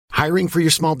Hiring for your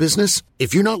small business?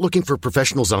 If you're not looking for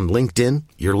professionals on LinkedIn,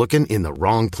 you're looking in the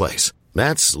wrong place.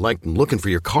 That's like looking for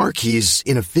your car keys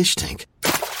in a fish tank.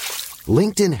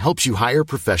 LinkedIn helps you hire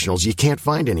professionals you can't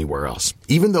find anywhere else,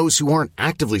 even those who aren't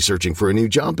actively searching for a new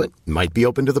job but might be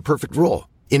open to the perfect role.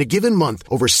 In a given month,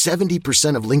 over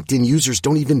 70% of LinkedIn users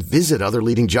don't even visit other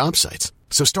leading job sites.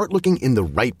 So start looking in the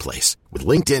right place. With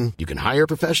LinkedIn, you can hire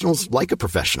professionals like a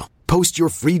professional. Post your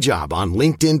free job on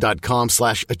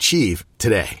linkedin.com/achieve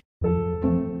today.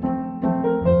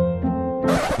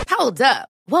 Hold up.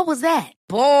 What was that?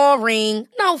 Boring.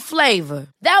 No flavor.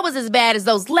 That was as bad as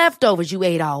those leftovers you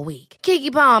ate all week.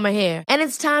 Keke Palmer here, and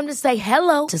it's time to say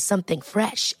hello to something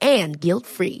fresh and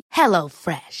guilt-free. Hello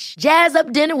Fresh. Jazz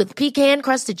up dinner with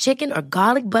pecan-crusted chicken or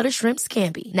garlic butter shrimp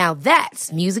scampi. Now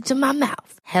that's music to my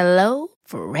mouth. Hello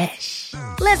Fresh.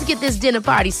 Let's get this dinner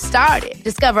party started.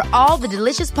 Discover all the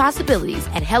delicious possibilities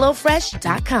at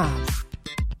hellofresh.com.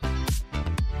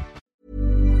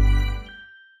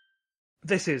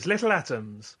 This is Little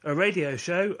Atoms, a radio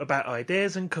show about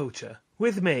ideas and culture.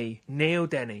 With me, Neil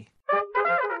Denny.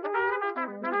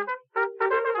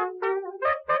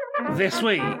 This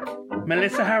week,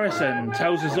 Melissa Harrison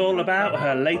tells us all about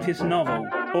her latest novel,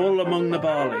 All Among the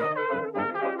Barley.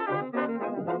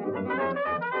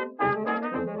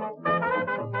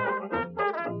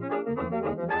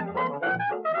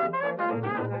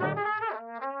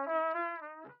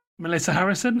 Melissa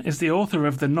Harrison is the author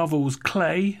of the novels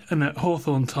Clay and At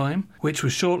Hawthorne Time, which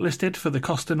was shortlisted for the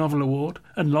Costa Novel Award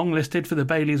and longlisted for the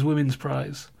Bailey's Women's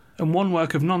Prize, and one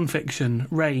work of non-fiction,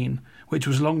 Rain, which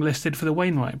was longlisted for the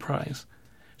Wainwright Prize.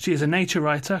 She is a nature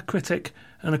writer, critic,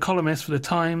 and a columnist for The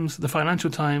Times, The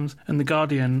Financial Times, and The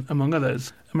Guardian, among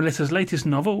others. And Melissa's latest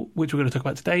novel, which we're going to talk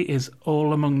about today, is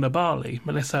All Among the Barley.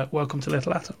 Melissa, welcome to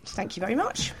Little Atoms. Thank you very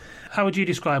much. How would you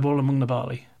describe All Among the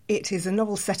Barley? It is a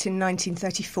novel set in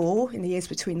 1934, in the years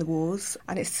between the wars,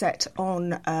 and it's set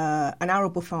on an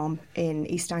arable farm in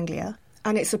East Anglia.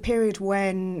 And it's a period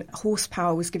when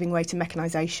horsepower was giving way to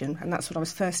mechanisation, and that's what I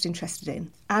was first interested in.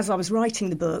 As I was writing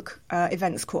the book,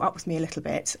 events caught up with me a little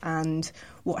bit, and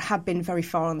what had been very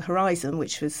far on the horizon,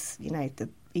 which was, the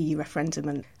EU referendum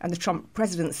and the Trump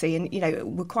presidency,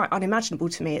 and, were quite unimaginable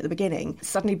to me at the beginning,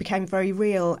 suddenly became very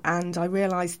real, and I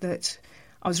realised that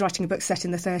I was writing a book set in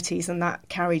the 30s, and that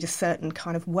carried a certain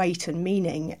kind of weight and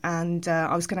meaning, and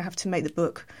I was going to have to make the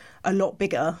book a lot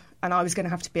bigger, and I was going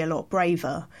to have to be a lot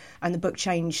braver, and the book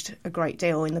changed a great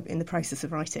deal in the process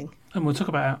of writing. And we'll talk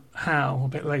about how a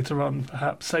bit later on,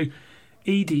 perhaps. So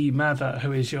Edie Mather,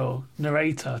 who is your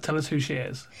narrator, tell us who she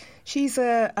is. She's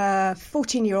a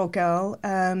 14-year-old girl.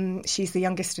 She's the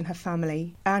youngest in her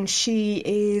family, and she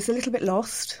is a little bit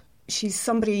lost. She's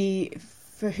somebody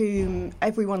for whom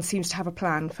everyone seems to have a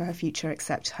plan for her future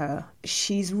except her.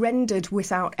 She's rendered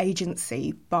without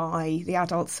agency by the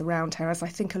adults around her, as I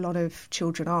think a lot of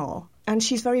children are. And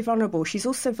she's very vulnerable. She's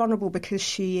also vulnerable because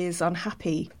she is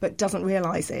unhappy but doesn't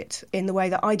realise it in the way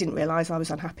that I didn't realise I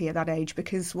was unhappy at that age,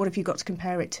 because what have you got to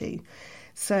compare it to?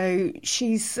 So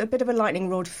she's a bit of a lightning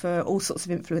rod for all sorts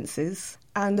of influences.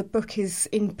 And the book is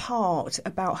in part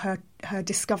about her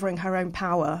discovering her own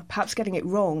power, perhaps getting it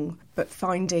wrong, but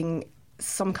finding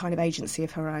some kind of agency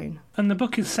of her own. And the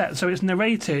book is set, so it's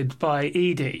narrated by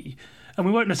Edie, and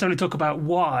we won't necessarily talk about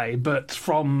why, but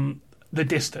from the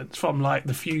distance, from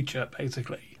the future,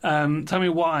 basically. Tell me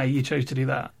why you chose to do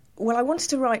that. Well, I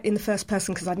wanted to write in the first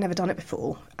person because I'd never done it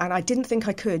before, and I didn't think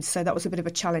I could, so that was a bit of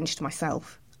a challenge to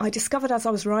myself. I discovered as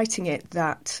I was writing it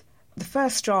that the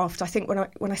first draft, I think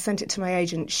when I sent it to my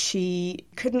agent, she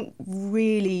couldn't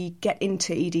really get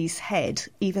into Edie's head,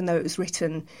 even though it was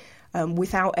written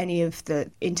without any of the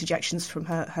interjections from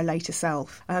her later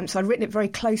self. So I'd written it very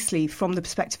closely from the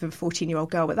perspective of a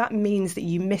 14-year-old girl, but that means that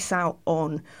you miss out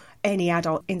on any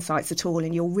adult insights at all,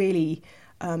 and you're really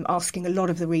asking a lot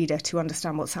of the reader to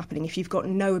understand what's happening if you've got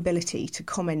no ability to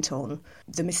comment on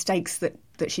the mistakes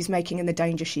that she's making and the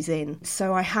danger she's in.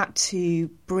 So I had to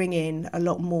bring in a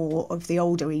lot more of the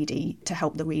older Edie to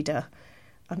help the reader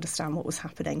understand what was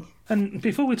happening. And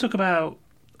before we talk about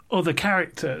other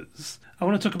characters, I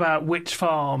want to talk about Wych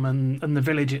Farm and the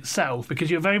village itself,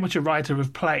 because you're very much a writer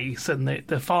of place, and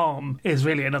the farm is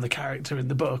really another character in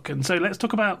the book. And so let's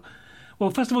talk about,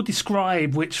 well, first of all,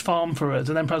 describe Wych Farm for us,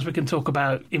 and then perhaps we can talk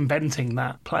about inventing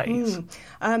that place.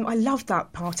 I loved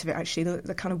that part of it, actually,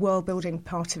 the kind of world-building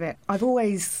part of it. I've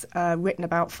always written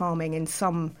about farming in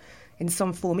some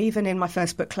form. Even in my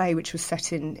first book, Clay, which was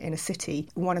set in a city,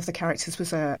 one of the characters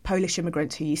was a Polish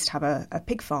immigrant who used to have a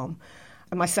pig farm.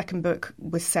 And my second book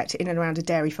was set in and around a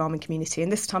dairy farming community. And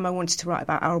this time I wanted to write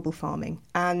about arable farming.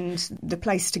 And the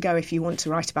place to go if you want to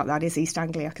write about that is East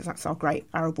Anglia, because that's our great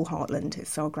arable heartland.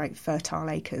 It's our great fertile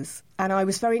acres. And I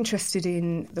was very interested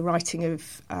in the writing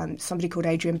of somebody called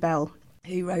Adrian Bell,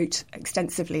 who wrote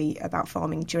extensively about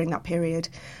farming during that period.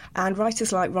 And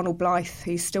writers like Ronald Blythe,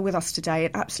 who's still with us today,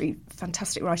 an absolutely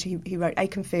fantastic writer. He wrote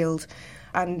Aikenfield,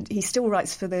 and he still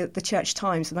writes for the Church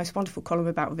Times, the most wonderful column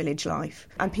about village life.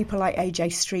 And people like A.J.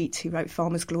 Street, who wrote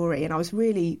Farmer's Glory. And I was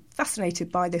really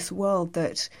fascinated by this world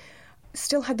that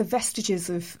still had the vestiges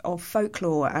of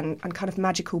folklore and kind of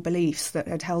magical beliefs that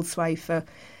had held sway for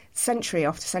century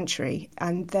after century,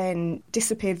 and then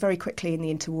disappeared very quickly in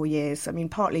the interwar years. I mean,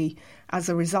 partly as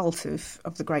a result of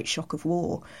the great shock of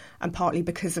war, and partly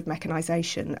because of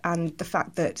mechanisation and the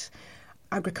fact that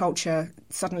agriculture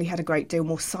suddenly had a great deal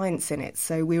more science in it.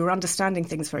 So we were understanding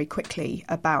things very quickly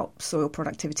about soil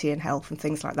productivity and health and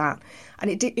things like that.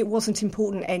 And it wasn't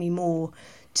important anymore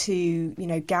to,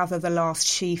 gather the last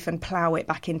sheaf and plough it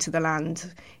back into the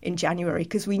land in January,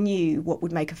 because we knew what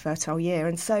would make a fertile year.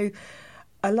 And so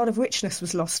a lot of richness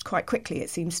was lost quite quickly, it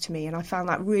seems to me, and I found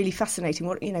that really fascinating.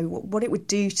 What it would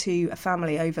do to a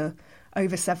family over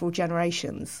several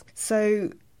generations. So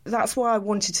that's why I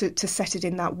wanted to set it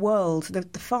in that world.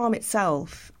 The farm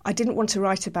itself, I didn't want to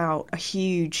write about a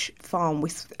huge farm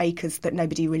with acres that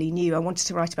nobody really knew. I wanted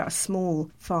to write about a small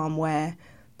farm where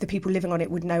the people living on it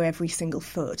would know every single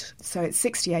foot. So it's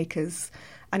 60 acres.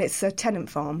 And it's a tenant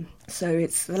farm, so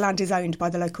the land is owned by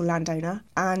the local landowner.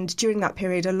 And during that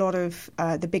period, a lot of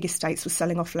the big estates were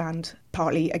selling off land,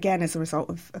 partly, again, as a result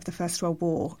of the First World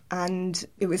War. And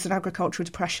it was an agricultural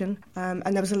depression,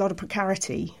 and there was a lot of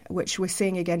precarity, which we're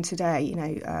seeing again today,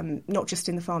 not just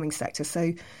in the farming sector.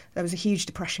 So there was a huge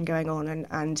depression going on,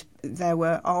 and there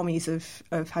were armies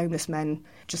of homeless men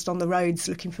just on the roads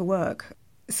looking for work.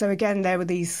 So again, there were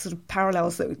these sort of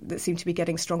parallels that seem to be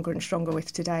getting stronger and stronger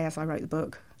with today as I wrote the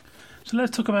book. So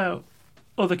let's talk about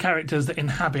other characters that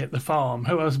inhabit the farm.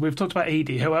 Who else? We've talked about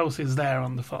Edie. Who else is there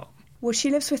on the farm? Well,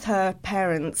 she lives with her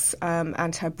parents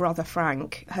and her brother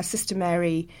Frank. Her sister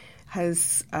Mary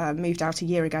has moved out a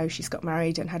year ago. She's got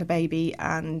married and had a baby.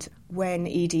 And when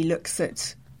Edie looks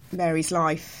at Mary's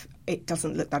life, it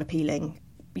doesn't look that appealing.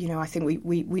 I think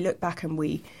we look back and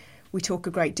we talk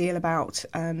a great deal about,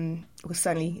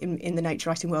 certainly in the nature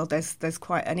writing world, there's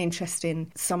quite an interest in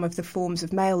some of the forms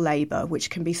of male labour, which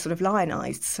can be sort of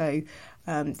lionised. So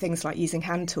things like using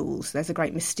hand tools, there's a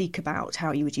great mystique about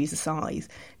how you would use a scythe.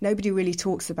 Nobody really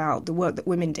talks about the work that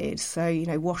women did. So,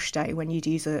 wash day, when you'd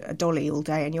use a dolly all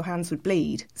day and your hands would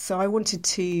bleed. So I wanted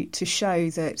to show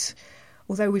that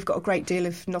although we've got a great deal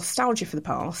of nostalgia for the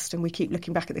past and we keep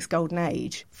looking back at this golden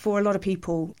age, for a lot of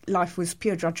people, life was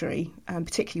pure drudgery,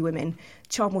 particularly women.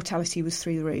 Child mortality was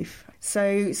through the roof. So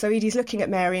Edie's looking at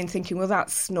Mary and thinking, well,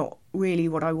 that's not really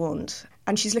what I want.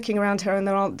 And she's looking around her and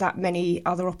there aren't that many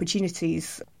other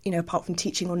opportunities, apart from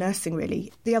teaching or nursing,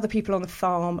 really. The other people on the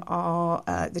farm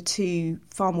are the two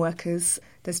farm workers.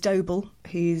 There's Doble,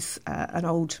 who's an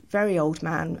old, very old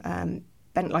man,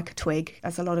 bent like a twig,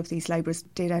 as a lot of these labourers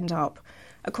did end up,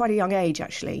 at quite a young age,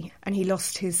 actually. And he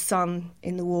lost his son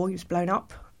in the war. He was blown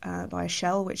up by a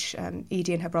shell, which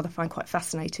Edie and her brother find quite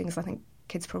fascinating, as I think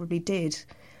kids probably did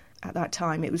at that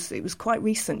time. It was quite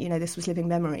recent, this was living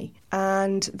memory.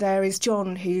 And there is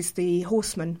John, who's the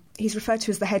horseman. He's referred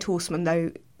to as the head horseman,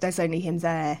 though there's only him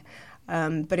there.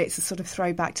 But it's a sort of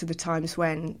throwback to the times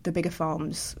when the bigger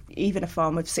farms, even a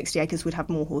farm of 60 acres, would have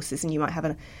more horses, and you might have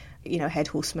a head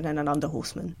horseman and an under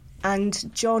horseman.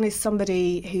 And John is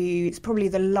somebody who is probably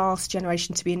the last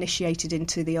generation to be initiated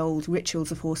into the old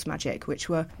rituals of horse magic, which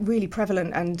were really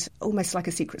prevalent and almost like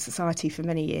a secret society for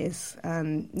many years.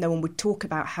 No one would talk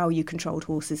about how you controlled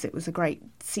horses. It was a great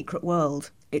secret world.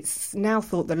 It's now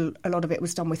thought that a lot of it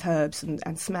was done with herbs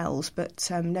and smells, but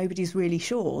nobody's really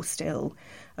sure still.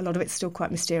 A lot of it's still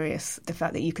quite mysterious, the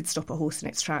fact that you could stop a horse in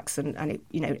its tracks and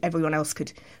it, everyone else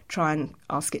could try and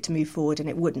ask it to move forward and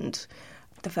it wouldn't.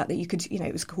 The fact that you could,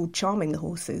 it was called charming the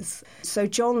horses. So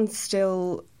John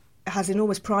still has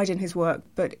enormous pride in his work,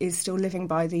 but is still living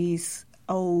by these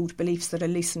old beliefs that are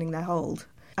loosening their hold.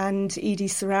 And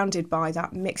Edie's surrounded by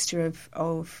that mixture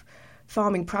of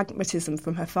farming pragmatism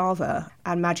from her father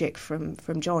and magic from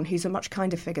John, who's a much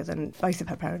kinder figure than both of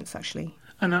her parents, actually.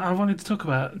 And I wanted to talk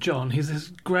about John. He's this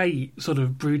great sort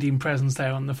of brooding presence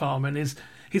there on the farm, and he's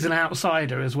an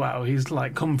outsider as well. He's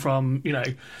come from,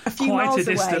 a few quite miles a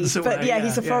distance away. But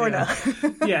he's a foreigner.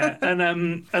 Yeah.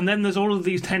 And then there's all of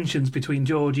these tensions between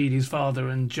George, Edie's father,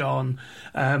 and John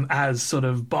as sort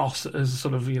of boss, as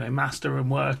sort of, master and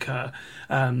worker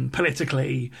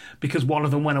politically, because one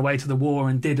of them went away to the war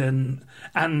and didn't.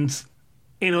 And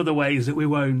in other ways that we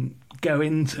won't go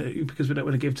into because we don't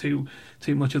want to give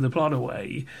too much of the plot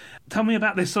away. Tell me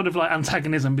about this sort of like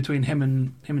antagonism between him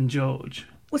and George.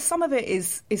 Well, some of it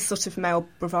is sort of male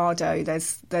bravado.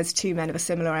 There's two men of a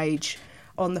similar age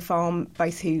on the farm,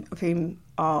 both of whom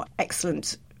are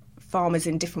excellent farmers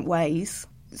in different ways.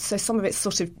 So some of it's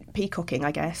sort of peacocking,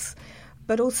 I guess.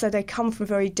 But also they come from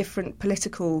very different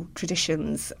political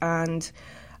traditions. And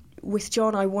with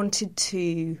John, I wanted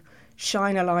to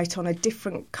shine a light on a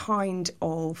different kind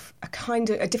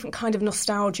of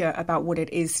nostalgia about what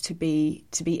it is to be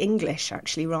English,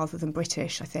 actually, rather than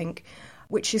British, I think,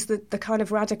 which is the kind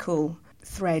of radical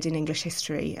thread in English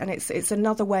history. And it's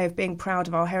another way of being proud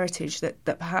of our heritage that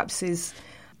perhaps is,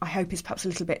 I hope, is perhaps a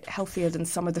little bit healthier than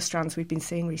some of the strands we've been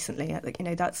seeing recently. You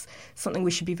know, that's something we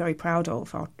should be very proud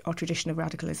of, our tradition of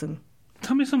radicalism.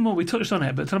 Tell me some more, we touched on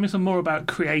it, but tell me some more about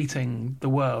creating the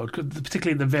world,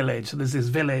 particularly the village. So there's this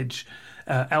village,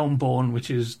 Elmbourne,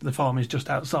 which is the farm is just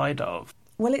outside of.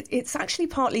 Well, it's actually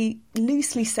partly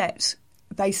loosely set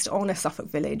based on a Suffolk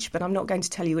village, but I'm not going to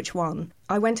tell you which one.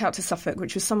 I went out to Suffolk,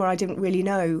 which was somewhere I didn't really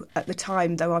know at the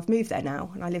time, though I've moved there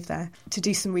now and I live there, to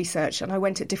do some research. And I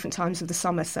went at different times of the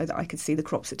summer so that I could see the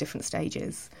crops at different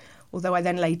stages. Although I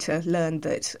then later learned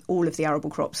that all of the arable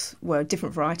crops were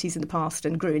different varieties in the past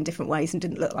and grew in different ways and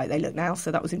didn't look like they look now,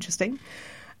 so that was interesting.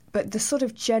 But the sort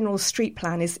of general street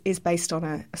plan is based on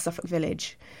a Suffolk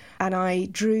village. And I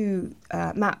drew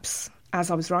maps as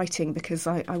I was writing because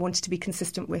I wanted to be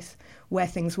consistent with where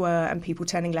things were and people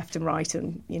turning left and right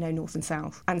and, you know, north and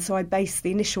south. And so I based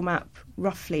the initial map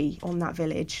roughly on that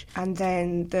village. And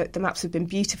then the maps have been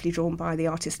beautifully drawn by the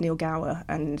artist Neil Gower,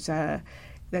 and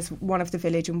there's one of the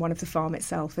village and one of the farm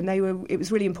itself. And it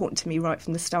was really important to me right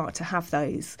from the start to have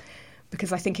those,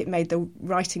 because I think it made the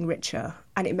writing richer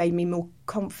and it made me more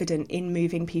confident in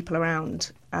moving people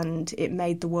around, and it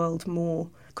made the world more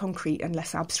concrete and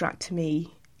less abstract to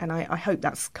me. And I hope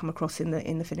that's come across in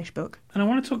the finished book. And I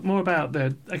want to talk more about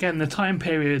the time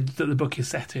period that the book is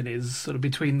set in is sort of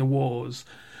between the wars.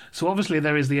 So obviously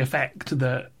there is the effect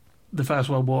that the First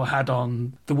World War had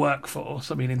on the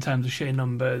workforce. I mean, in terms of sheer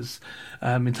numbers,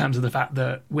 in terms of the fact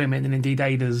that women, and indeed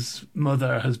Ada's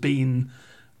mother has been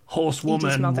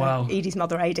horsewoman. Edie's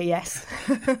mother, Ada, yes.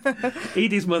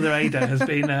 Edie's mother, Ada, has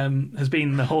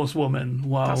been the horsewoman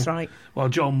That's right. While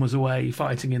John was away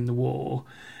fighting in the war.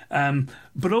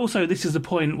 But also this is the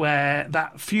point where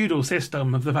that feudal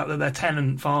system of the fact that they're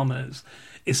tenant farmers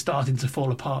is starting to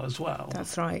fall apart as well.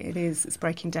 That's right, it is. It's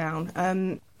breaking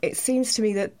down. It seems to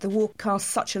me that the war cast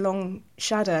such a long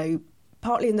shadow,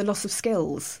 partly in the loss of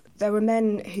skills. There were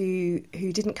men who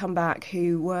didn't come back,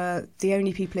 who were the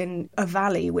only people in a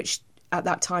valley, which at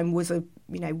that time was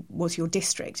your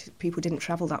district. People didn't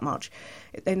travel that much.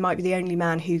 They might be the only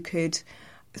man who could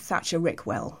thatch a rick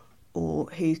well, or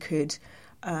who could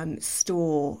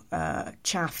store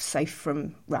chaff safe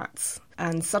from rats.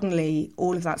 And suddenly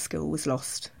all of that skill was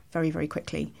lost very, very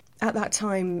quickly. At that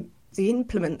time, the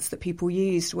implements that people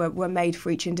used were made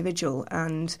for each individual.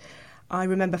 And I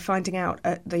remember finding out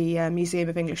at the Museum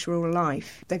of English Rural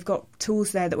Life, they've got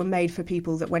tools there that were made for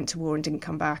people that went to war and didn't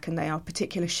come back, and they are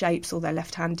particular shapes, or they're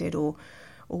left-handed or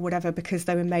whatever, because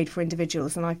they were made for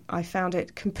individuals. And I found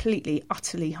it completely,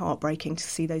 utterly heartbreaking to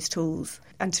see those tools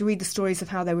and to read the stories of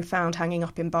how they were found hanging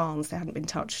up in barns. They hadn't been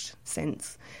touched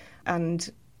since.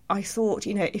 And I thought,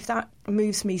 if that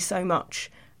moves me so much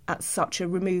at such a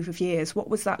remove of years, what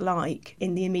was that like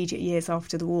in the immediate years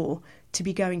after the war, to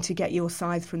be going to get your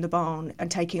scythe from the barn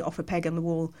and taking it off a peg on the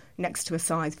wall next to a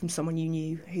scythe from someone you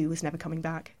knew who was never coming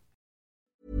back?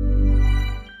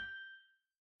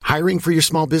 Hiring for your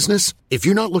small business? If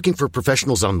you're not looking for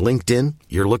professionals on LinkedIn,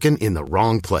 you're looking in the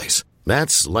wrong place.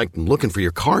 That's like looking for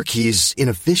your car keys in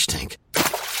a fish tank.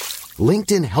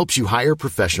 LinkedIn helps you hire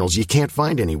professionals you can't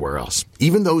find anywhere else,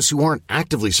 even those who aren't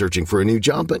actively searching for a new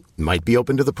job but might be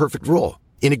open to the perfect role.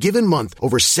 In a given month,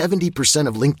 over 70%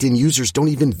 of LinkedIn users don't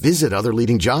even visit other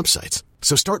leading job sites.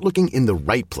 So start looking in the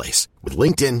right place. With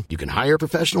LinkedIn, you can hire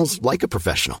professionals like a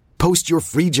professional. Post your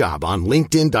free job on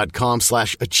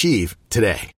linkedin.com/achieve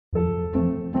today.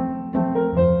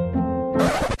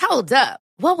 Hold up.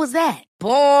 What was that?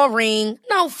 Boring.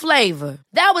 No flavor.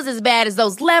 That was as bad as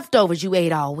those leftovers you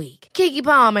ate all week. Keke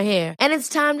Palmer here, and it's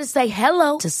time to say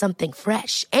hello to something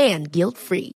fresh and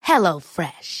guilt-free. Hello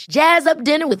Fresh. Jazz up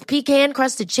dinner with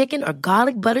pecan-crusted chicken or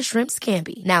garlic butter shrimp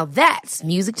scampi. Now that's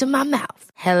music to my mouth.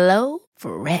 Hello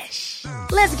Fresh.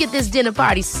 Let's get this dinner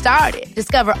party started.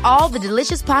 Discover all the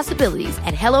delicious possibilities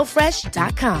at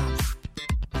HelloFresh.com.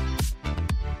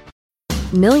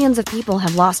 Millions of people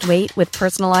have lost weight with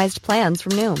personalized plans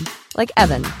from Noom. Like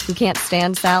Evan, who can't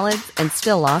stand salads and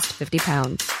still lost 50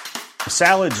 pounds.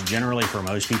 Salads generally for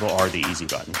most people are the easy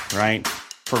button, right?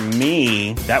 For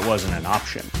me, that wasn't an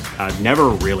option. I never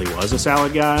really was a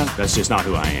salad guy. That's just not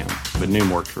who I am. But Noom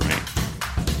worked for me.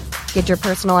 Get your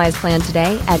personalized plan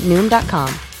today at Noom.com.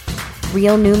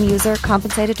 Real Noom user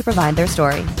compensated to provide their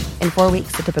story. In 4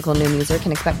 weeks, the typical Noom user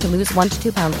can expect to lose 1 to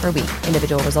 2 pounds per week.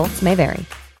 Individual results may vary.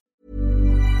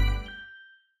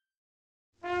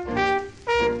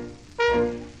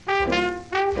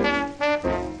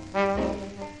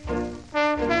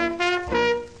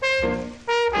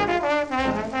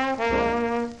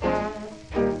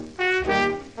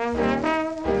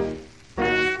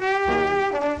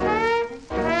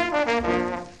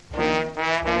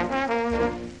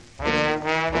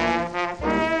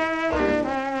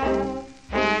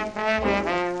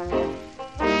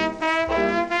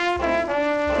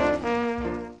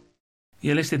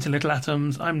 You're listening to Little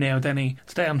Atoms. I'm Neil Denny.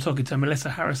 Today I'm talking to Melissa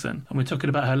Harrison, and we're talking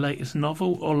about her latest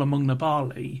novel, All Among the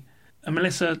Barley. And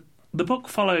Melissa, the book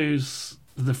follows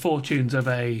the fortunes of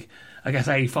a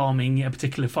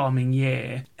particular farming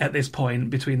year at this point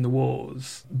between the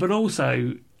wars, but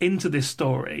also into this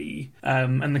story,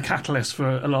 and the catalyst for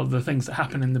a lot of the things that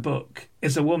happen in the book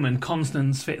is a woman,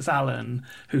 Constance Fitzallen,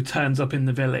 who turns up in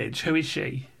the village. Who is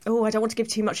she? Oh, I don't want to give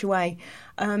too much away.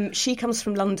 She comes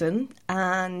from London,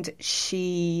 and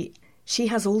she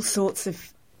has all sorts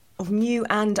of new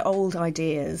and old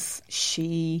ideas.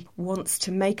 She wants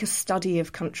to make a study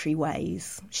of country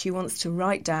ways. She wants to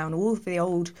write down all of the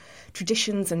old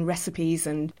traditions and recipes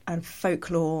and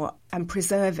folklore and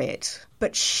preserve it.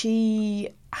 But she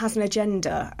has an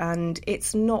agenda, and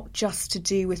it's not just to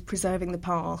do with preserving the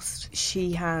past.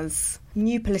 She has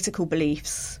new political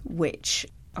beliefs, which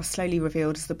are slowly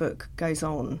revealed as the book goes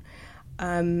on.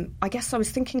 I guess I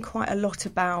was thinking quite a lot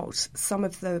about some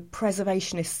of the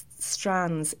preservationist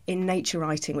strands in nature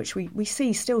writing, which we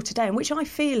see still today, and which I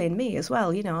feel in me as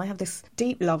well. You know, I have this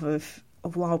deep love of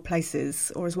wild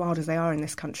places, or as wild as they are in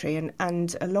this country,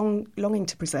 and a longing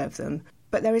to preserve them.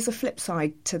 But there is a flip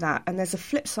side to that, and there's a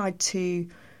flip side to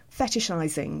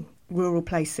fetishising rural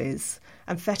places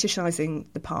and fetishising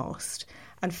the past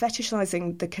and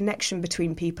fetishising the connection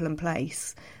between people and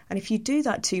place. And if you do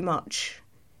that too much,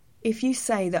 if you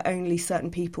say that only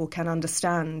certain people can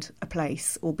understand a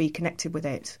place or be connected with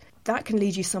it, that can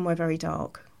lead you somewhere very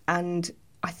dark. And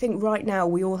I think right now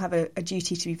we all have a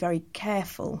duty to be very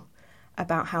careful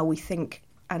about how we think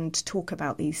and talk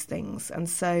about these things. And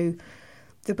so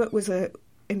the book was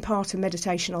in part a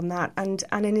meditation on that, and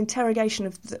an interrogation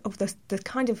of the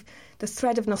kind of the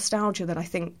thread of nostalgia that I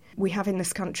think we have in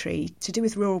this country to do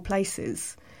with rural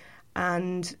places,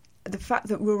 and the fact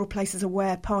that rural places are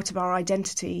where part of our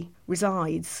identity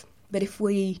resides. But if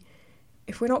we're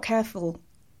not careful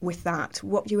with that,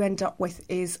 what you end up with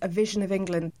is a vision of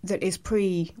England that is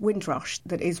pre-Windrush,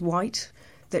 that is white,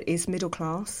 that is middle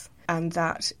class, and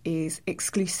that is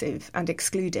exclusive and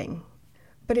excluding.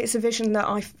 But it's a vision that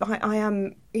I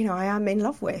am in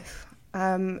love with,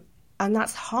 and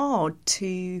that's hard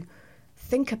to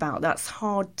think about. That's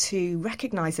hard to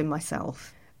recognise in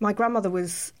myself. My grandmother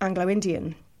was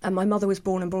Anglo-Indian, and my mother was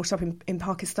born and brought up in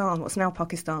Pakistan, what's now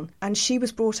Pakistan. And she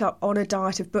was brought up on a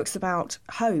diet of books about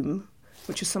home,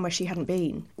 which was somewhere she hadn't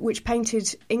been, which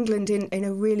painted England in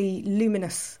a really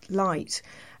luminous light.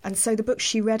 And so the books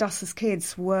she read us as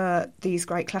kids were these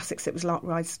great classics. It was Lark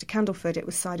Rides to Candleford, it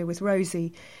was Cider with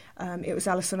Rosie, it was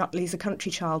Alison Utley's A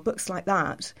Country Child, books like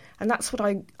that. And that's what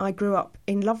I grew up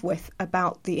in love with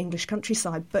about the English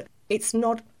countryside. But it's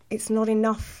not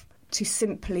enough to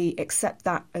simply accept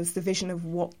that as the vision of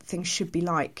what things should be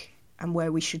like and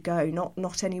where we should go,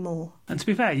 not anymore. And to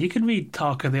be fair, you can read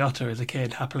Tarka the Otter as a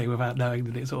kid happily without knowing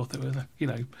that its author was,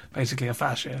 basically a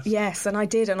fascist. Yes, and I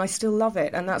did, and I still love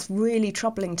it, and that's really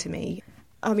troubling to me.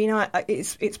 I mean,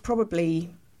 it's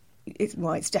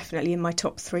definitely in my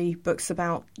top 3 books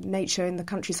about nature in the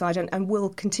countryside, and will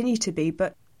continue to be.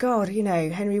 But God,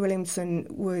 Henry Williamson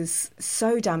was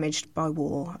so damaged by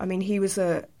war. I mean, he was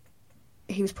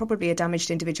probably a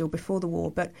damaged individual before the war,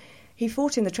 but he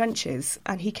fought in the trenches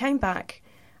and he came back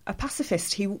a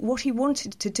pacifist. What he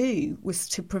wanted to do was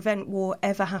to prevent war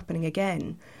ever happening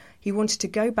again. He wanted to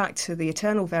go back to the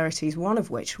eternal verities, one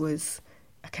of which was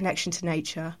a connection to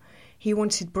nature. He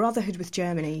wanted brotherhood with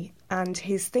Germany, and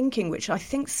his thinking, which I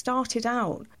think started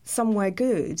out somewhere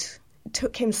good,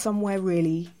 took him somewhere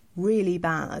really, really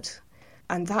bad.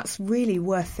 And that's really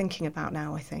worth thinking about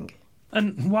now, I think.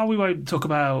 And while we won't talk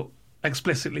about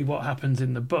explicitly what happens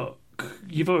in the book,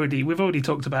 book, we've already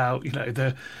talked about,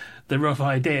 the rough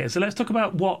ideas. So let's talk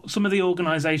about what some of the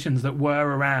organisations that were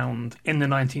around in the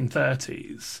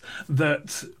 1930s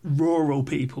that rural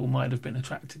people might have been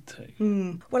attracted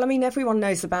to. Well, I mean, everyone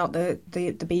knows about the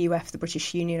BUF, the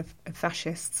British Union of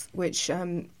Fascists, which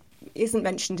isn't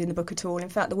mentioned in the book at all. In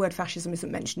fact, the word fascism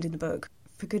isn't mentioned in the book,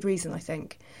 for good reason, I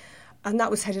think. And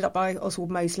that was headed up by Oswald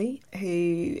Mosley,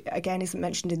 who, again, isn't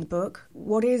mentioned in the book.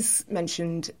 What is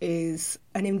mentioned is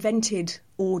an invented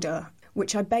order,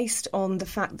 which I based on the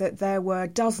fact that there were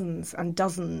dozens and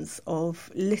dozens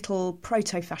of little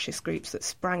proto-fascist groups that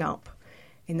sprang up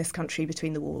in this country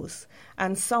between the wars.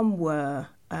 And some were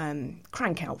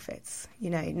crank outfits,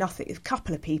 nothing, a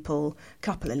couple of people,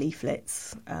 couple of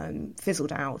leaflets,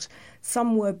 fizzled out.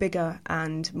 Some were bigger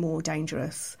and more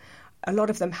dangerous. A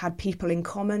lot of them had people in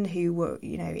common who were,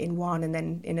 in one and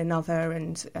then in another,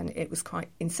 and it was quite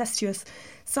incestuous.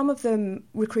 Some of them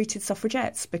recruited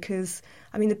suffragettes because,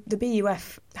 the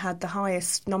BUF had the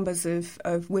highest numbers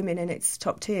of women in its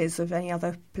top tiers of any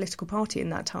other political party in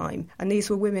that time. And these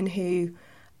were women who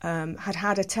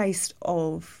had a taste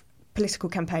of political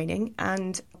campaigning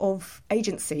and of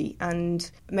agency and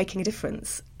making a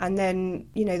difference. And then,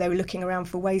 they were looking around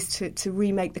for ways to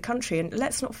remake the country. And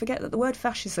let's not forget that the word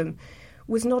fascism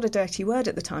was not a dirty word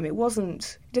at the time.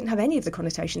 It didn't have any of the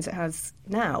connotations it has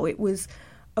now. It was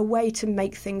a way to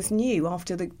make things new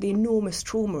after the enormous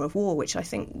trauma of war, which I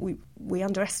think we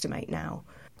underestimate now.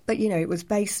 But, it was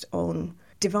based on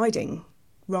dividing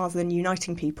rather than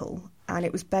uniting people. And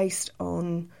it was based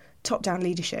on top-down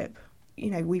leadership.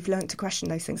 We've learnt to question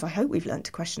those things. I hope we've learnt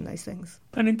to question those things.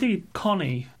 And indeed,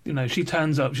 Connie, she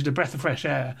turns up, she's a breath of fresh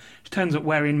air. She turns up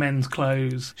wearing men's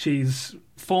clothes. She's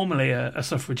formerly a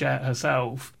suffragette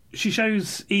herself. She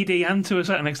shows Edie and, to a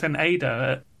certain extent,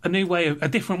 Ada, a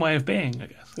different way of being, I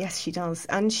guess. Yes, she does.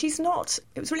 And she's not,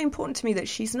 it was really important to me that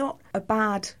she's not a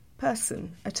bad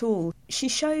person at all. She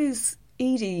shows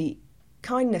Edie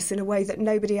kindness in a way that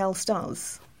nobody else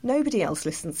does. Nobody else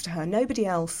listens to her. Nobody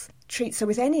else treats her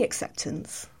with any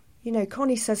acceptance.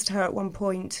 Connie says to her at one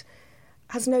point,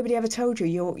 "Has nobody ever told you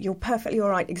you're perfectly all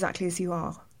right exactly as you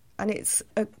are?" And it's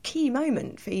a key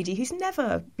moment for Edie, who's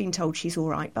never been told she's all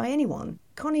right by anyone.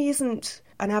 Connie isn't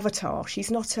an avatar.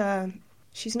 She's not a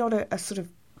sort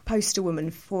of poster woman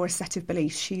for a set of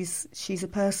beliefs. She's a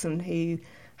person who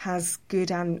has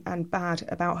good and bad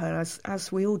about her,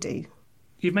 as we all do.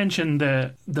 You've mentioned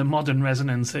the modern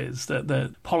resonances that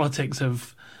the politics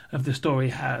of the story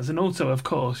has, and also, of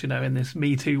course, in this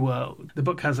Me Too world, the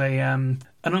book has an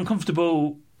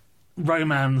uncomfortable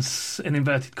romance, in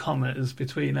inverted commas,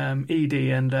 between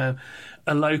Edie and a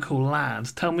local lad.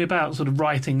 Tell me about sort of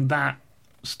writing that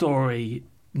story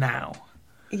now.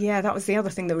 Yeah, that was the other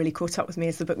thing that really caught up with me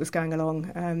as the book was going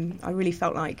along. I really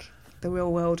felt like the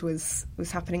real world was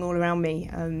happening all around me,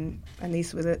 and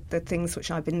these were the things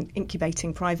which I've been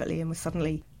incubating privately and was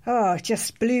suddenly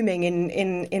just blooming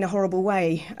in a horrible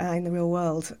way in the real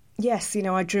world. Yes,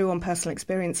 I drew on personal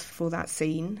experience for that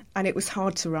scene, and it was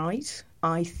hard to write.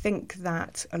 I think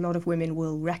that a lot of women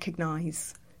will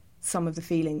recognise some of the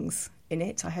feelings in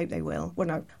it. I hope they will. Well,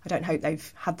 no, I don't hope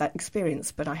they've had that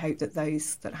experience, but I hope that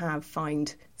those that have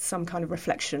find some kind of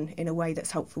reflection in a way that's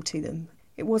helpful to them.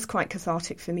 It was quite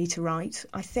cathartic for me to write.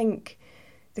 I think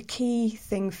the key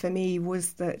thing for me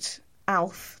was that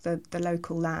Alf, the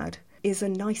local lad, is a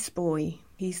nice boy.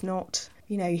 He's not,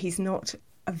 he's not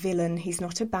a villain. He's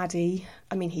not a baddie.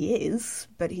 I mean, he is,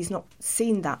 but he's not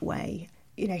seen that way.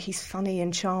 He's funny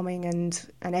and charming and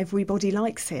everybody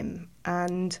likes him.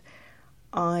 And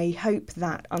I hope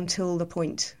that until the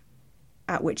point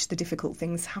at which the difficult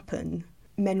things happen,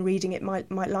 men reading it might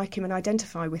like him and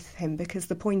identify with him, because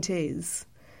the point is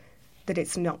that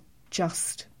it's not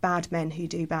just bad men who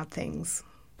do bad things.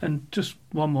 And just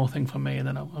one more thing from me, and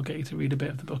then I'll get you to read a bit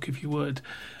of the book if you would.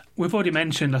 We've already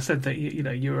mentioned, I said that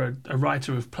you're a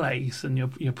writer of place, and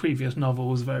your previous novel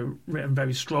was written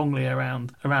very strongly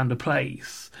around a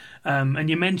place. And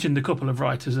you mentioned a couple of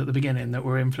writers at the beginning that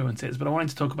were influences, but I wanted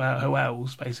to talk about who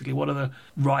else, basically. What other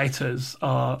writers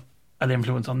are an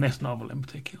influence on this novel in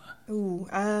particular?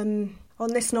 On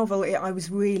this novel, I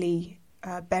was really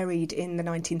buried in the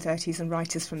 1930s and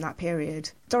writers from that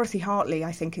period. Dorothy Hartley,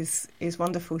 I think, is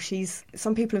wonderful.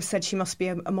 Some people have said she must be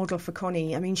a model for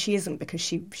Connie. I mean, she isn't, because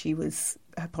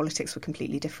her politics were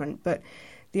completely different. But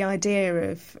the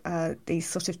idea of these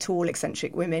sort of tall,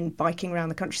 eccentric women biking around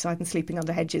the countryside and sleeping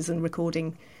under hedges and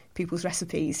recording people's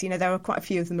recipes, there are quite a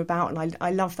few of them about, and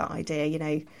I love that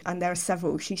idea, and there are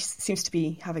several. She seems to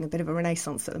be having a bit of a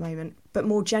renaissance at the moment. But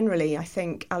more generally, I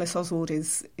think Alice Oswald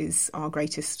is our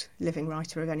greatest living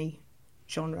writer of any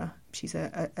genre. She's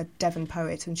a Devon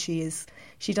poet, and she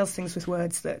does things with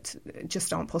words that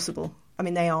just aren't possible. I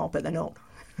mean, they are, but they're not.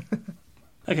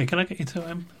 Okay, can I get you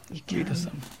to read us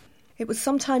some? It was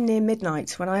sometime near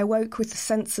midnight when I awoke with the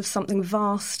sense of something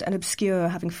vast and obscure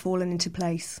having fallen into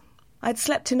place. I had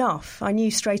slept enough, I knew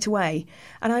straight away,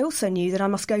 and I also knew that I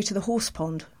must go to the horse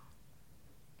pond.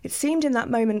 It seemed in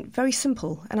that moment very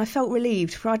simple, and I felt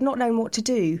relieved, for I had not known what to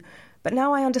do, but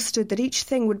now I understood that each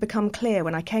thing would become clear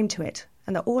when I came to it,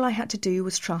 and that all I had to do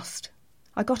was trust.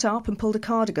 I got up and pulled a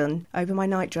cardigan over my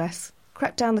nightdress,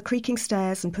 crept down the creaking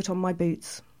stairs and put on my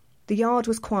boots. The yard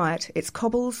was quiet, its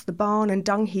cobbles, the barn and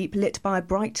dung heap lit by a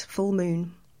bright, full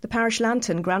moon. The parish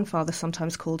lantern, Grandfather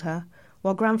sometimes called her,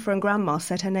 while Grandfa and Grandma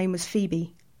said her name was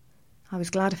Phoebe. I was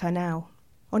glad of her now.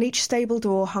 On each stable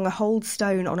door hung a holed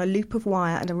stone on a loop of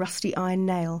wire and a rusty iron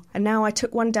nail, and now I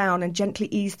took one down and gently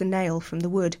eased the nail from the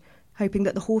wood, hoping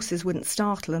that the horses wouldn't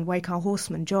startle and wake our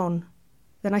horseman, John.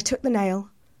 Then I took the nail,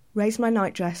 raised my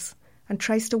nightdress, and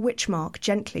traced a witch mark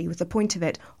gently with the point of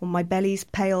it on my belly's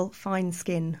pale, fine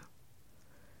skin.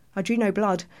 I drew no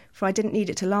blood, for I didn't need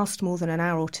it to last more than an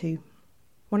hour or two.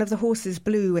 One of the horses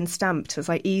blew and stamped as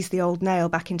I eased the old nail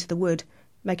back into the wood,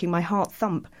 making my heart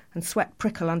thump and sweat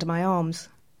prickle under my arms.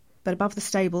 But above the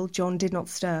stable, John did not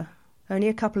stir. Only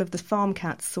a couple of the farm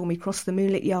cats saw me cross the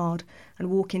moonlit yard and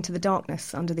walk into the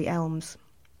darkness under the elms.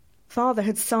 Father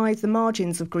had scythed the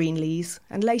margins of Greenlees,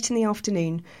 and late in the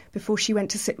afternoon, before she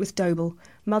went to sit with Doble,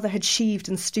 Mother had sheaved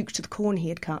and stooked the corn he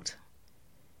had cut.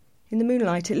 In the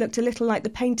moonlight it looked a little like the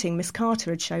painting Miss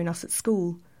Carter had shown us at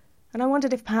school, and I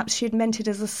wondered if perhaps she had meant it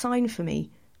as a sign for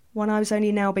me, one I was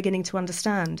only now beginning to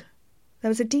understand. There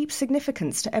was a deep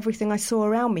significance to everything I saw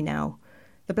around me now,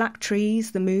 the black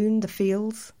trees, the moon, the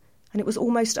fields, and it was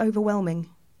almost overwhelming.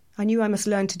 I knew I must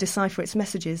learn to decipher its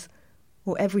messages,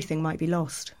 or everything might be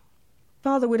lost.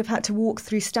 Father would have had to walk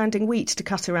through standing wheat to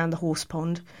cut around the horse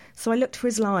pond, so I looked for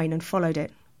his line and followed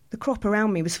it. The crop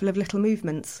around me was full of little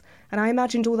movements, and I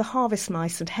imagined all the harvest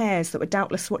mice and hares that were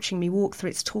doubtless watching me walk through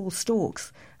its tall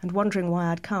stalks and wondering why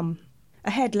I'd come.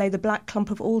 Ahead lay the black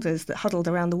clump of alders that huddled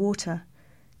around the water,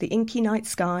 the inky night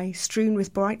sky strewn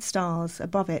with bright stars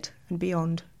above it and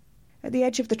beyond. At the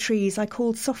edge of the trees I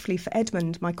called softly for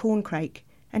Edmund, my corncrake,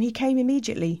 and he came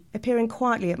immediately, appearing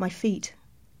quietly at my feet.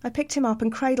 I picked him up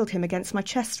and cradled him against my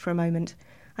chest for a moment,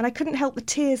 and I couldn't help the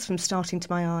tears from starting to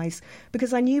my eyes,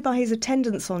 because I knew by his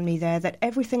attendance on me there that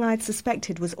everything I had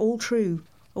suspected was all true,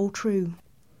 all true.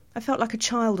 I felt like a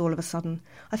child all of a sudden.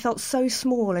 I felt so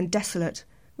small and desolate,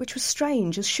 which was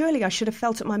strange, as surely I should have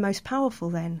felt at my most powerful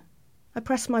then. I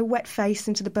pressed my wet face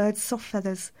into the bird's soft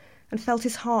feathers, and felt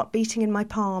his heart beating in my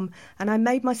palm, and I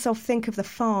made myself think of the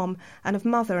farm, and of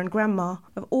Mother and Grandma,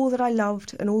 of all that I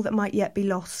loved and all that might yet be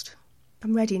lost.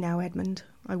 "I'm ready now, Edmund,"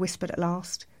 I whispered at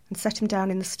last, and set him down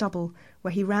in the stubble,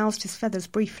 where he roused his feathers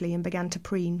briefly and began to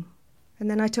preen. And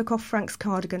then I took off Frank's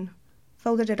cardigan,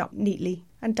 folded it up neatly,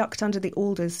 and ducked under the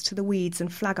alders to the weeds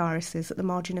and flag irises at the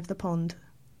margin of the pond.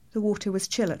 The water was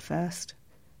chill at first,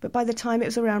 but by the time it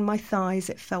was around my thighs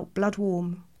it felt blood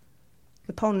warm.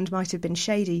 The pond might have been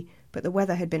shady, but the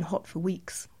weather had been hot for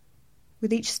weeks.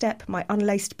 With each step my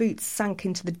unlaced boots sank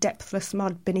into the depthless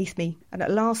mud beneath me, and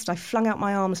at last I flung out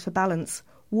my arms for balance,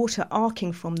 water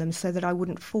arcing from them so that I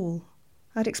wouldn't fall.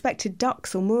 I'd expected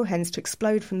ducks or moorhens to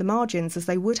explode from the margins as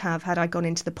they would have had I gone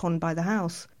into the pond by the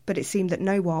house, but it seemed that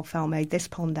no wildfowl made this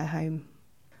pond their home.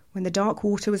 When the dark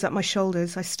water was at my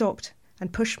shoulders, I stopped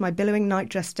and pushed my billowing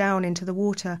nightdress down into the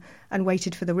water and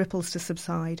waited for the ripples to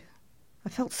subside. I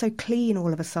felt so clean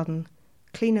all of a sudden,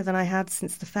 cleaner than I had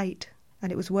since the fete,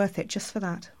 and it was worth it just for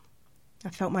that. I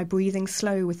felt my breathing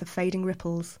slow with the fading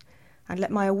ripples, and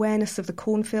let my awareness of the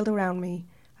cornfield around me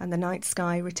and the night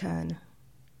sky return.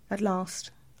 At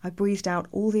last, I breathed out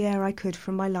all the air I could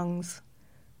from my lungs,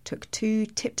 took 2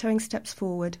 tiptoeing steps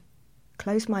forward,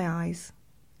 closed my eyes,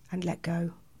 and let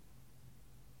go.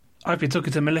 I've been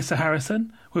talking to Melissa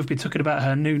Harrison. We've been talking about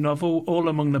her new novel, All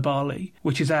Among the Barley,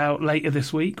 which is out later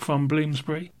this week from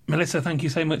Bloomsbury. Melissa, thank you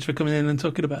so much for coming in and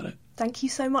talking about it. Thank you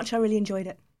so much. I really enjoyed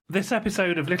it. This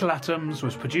episode of Little Atoms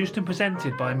was produced and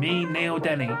presented by me, Neil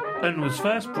Denny, and was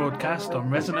first broadcast on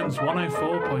Resonance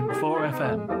 104.4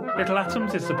 FM. Little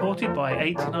Atoms is supported by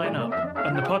 8to9up,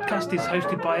 and the podcast is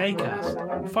hosted by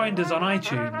Acast. Find us on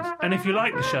iTunes, and if you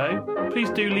like the show, please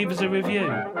do leave us a review.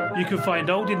 You can find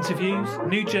old interviews,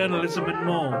 new journalism and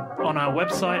more on our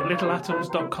website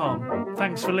littleatoms.com.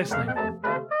 Thanks for listening.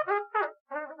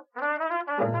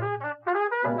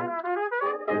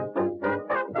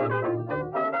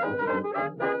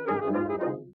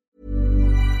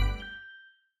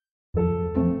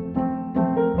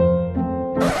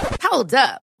 Hold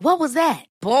up. What was that?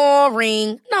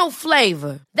 Boring. No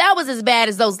flavor. That was as bad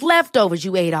as those leftovers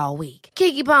you ate all week.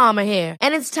 Keke Palmer here,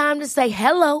 and it's time to say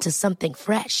hello to something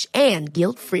fresh and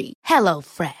guilt-free.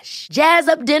 HelloFresh. Jazz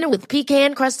up dinner with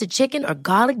pecan-crusted chicken or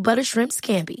garlic butter shrimp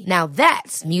scampi. Now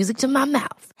that's music to my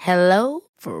mouth.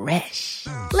 HelloFresh.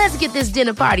 Let's get this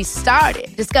dinner party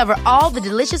started. Discover all the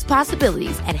delicious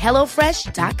possibilities at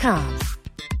HelloFresh.com.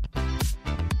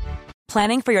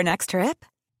 Planning for your next trip?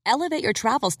 Elevate your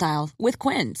travel style with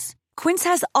Quince. Quince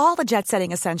has all the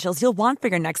jet-setting essentials you'll want for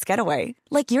your next getaway,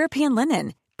 like European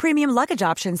linen, premium luggage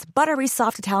options, buttery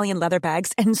soft Italian leather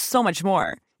bags, and so much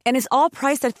more. And is all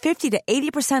priced at 50 to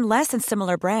 80% less than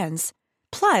similar brands.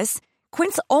 Plus,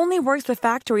 Quince only works with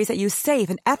factories that use safe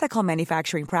and ethical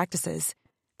manufacturing practices.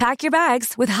 Pack your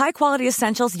bags with high-quality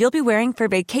essentials you'll be wearing for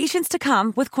vacations to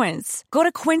come with Quince. Go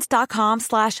to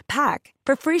quince.com/pack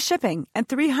for free shipping and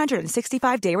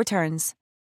 365-day returns.